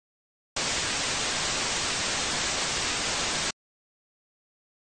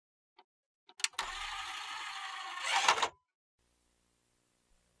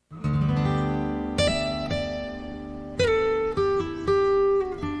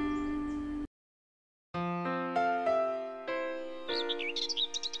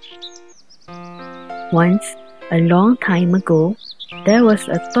Once, a long time ago, there was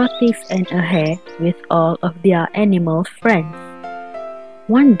a tortoise and a hare with all of their animal friends.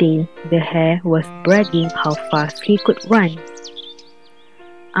 One day, the hare was bragging how fast he could run.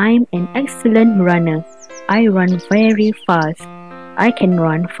 "I'm an excellent runner. I run very fast. I can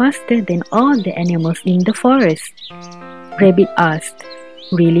run faster than all the animals in the forest." Rabbit asked,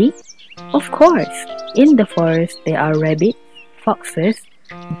 "Really?" "Of course. In the forest there are rabbits, foxes,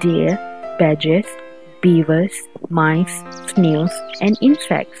 deer, badgers, beavers, mice, snails, and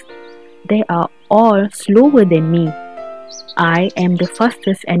insects. They are all slower than me. I am the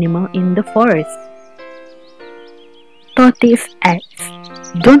fastest animal in the forest." Tortoise adds,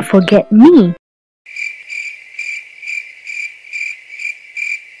 "Don't forget me."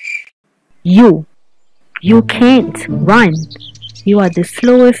 You can't run. You are the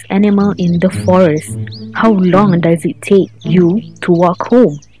slowest animal in the forest. How long does it take you to walk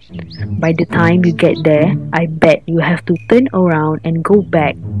home? By the time you get there, I bet you have to turn around and go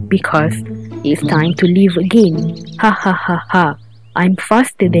back because it's time to leave again. Ha ha ha ha. I'm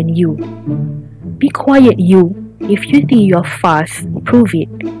faster than you. Be quiet, you. If you think you're fast, prove it.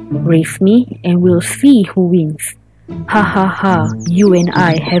 Race me and we'll see who wins. Ha ha ha. You and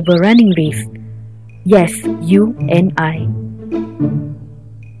I have a running race. Yes, you and I.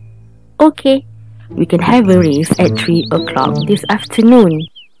 Okay, we can have a race at 3 o'clock this afternoon.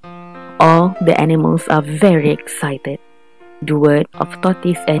 All the animals are very excited. The word of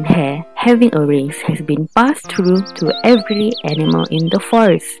tortoise and hare having a race has been passed through to every animal in the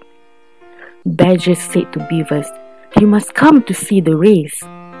forest. Badgers said to beavers, "You must come to see the race."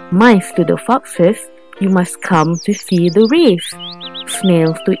 Mice to the foxes, "You must come to see the race."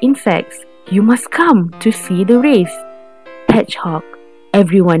 Snails to insects, "You must come to see the race." Hedgehog,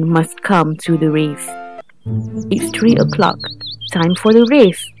 "Everyone must come to the race." It's 3 o'clock, time for the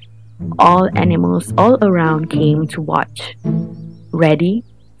race. All animals all around came to watch. Ready,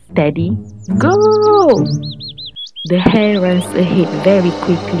 steady, go! The hare runs ahead very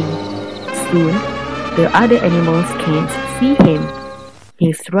quickly. Soon, the other animals can't see him.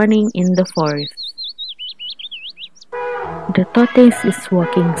 He's running in the forest. The tortoise is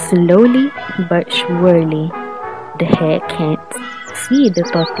walking slowly but surely. The hare can't see the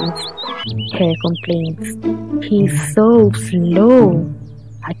tortoise. Hare complains, "He's so slow.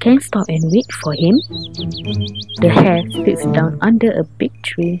 I can't stop and wait for him." The hare sits down under a big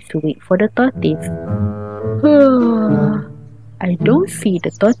tree to wait for the tortoise. I don't see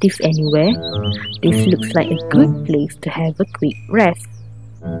the tortoise anywhere. This looks like a good place to have a quick rest.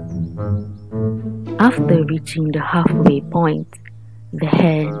 After reaching the halfway point, the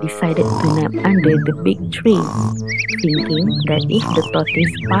hare decided to nap under the big tree, thinking that if the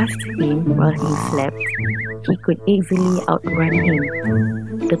tortoise passed him while he slept, he could easily outrun him.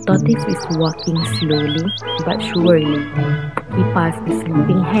 The tortoise is walking slowly but surely. He passed the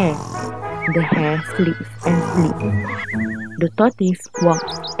sleeping hare. The hare sleeps and sleeps. The tortoise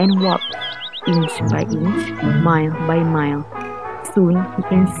walks and walks, inch by inch, mile by mile. Soon he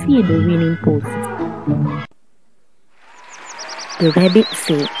can see the winning post. The rabbit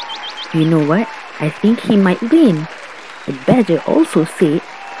said, "You know what? I think he might win." The badger also said,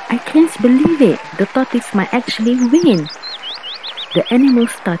 "I can't believe it. The tortoise might actually win." The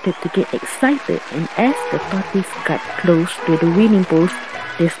animals started to get excited, and as the tortoise got close to the winning post,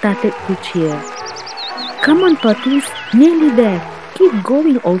 they started to cheer. "Come on, tortoise, nearly there. Keep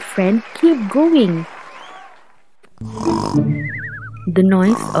going, old friend, keep going." The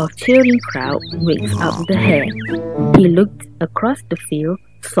noise of cheering crowd wakes up the hare. He looked across the field,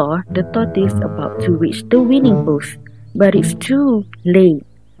 saw the tortoise about to reach the winning post, but it's too late.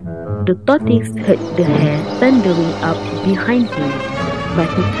 The tortoise heard the hare thundering up behind him, but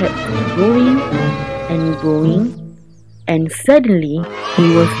he kept going and going, and suddenly he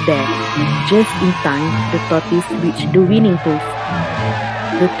was there. Just in time, the tortoise reached the winning post.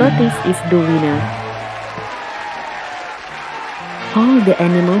 The tortoise is the winner. All the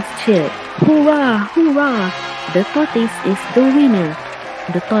animals cheered. "Hurrah! Hurrah! The tortoise is the winner."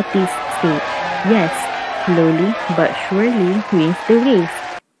 The tortoise said, "Yes, slowly but surely wins the race."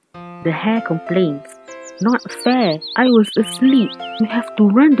 The hare complains, "Not fair. I was asleep. You have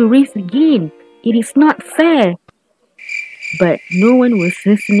to run the race again. It is not fair." But no one was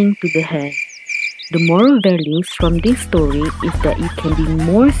listening to the hare. The moral values from this story is that you can be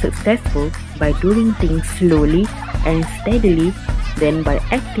more successful by doing things slowly and steadily than by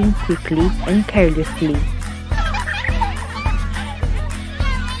acting quickly and carelessly.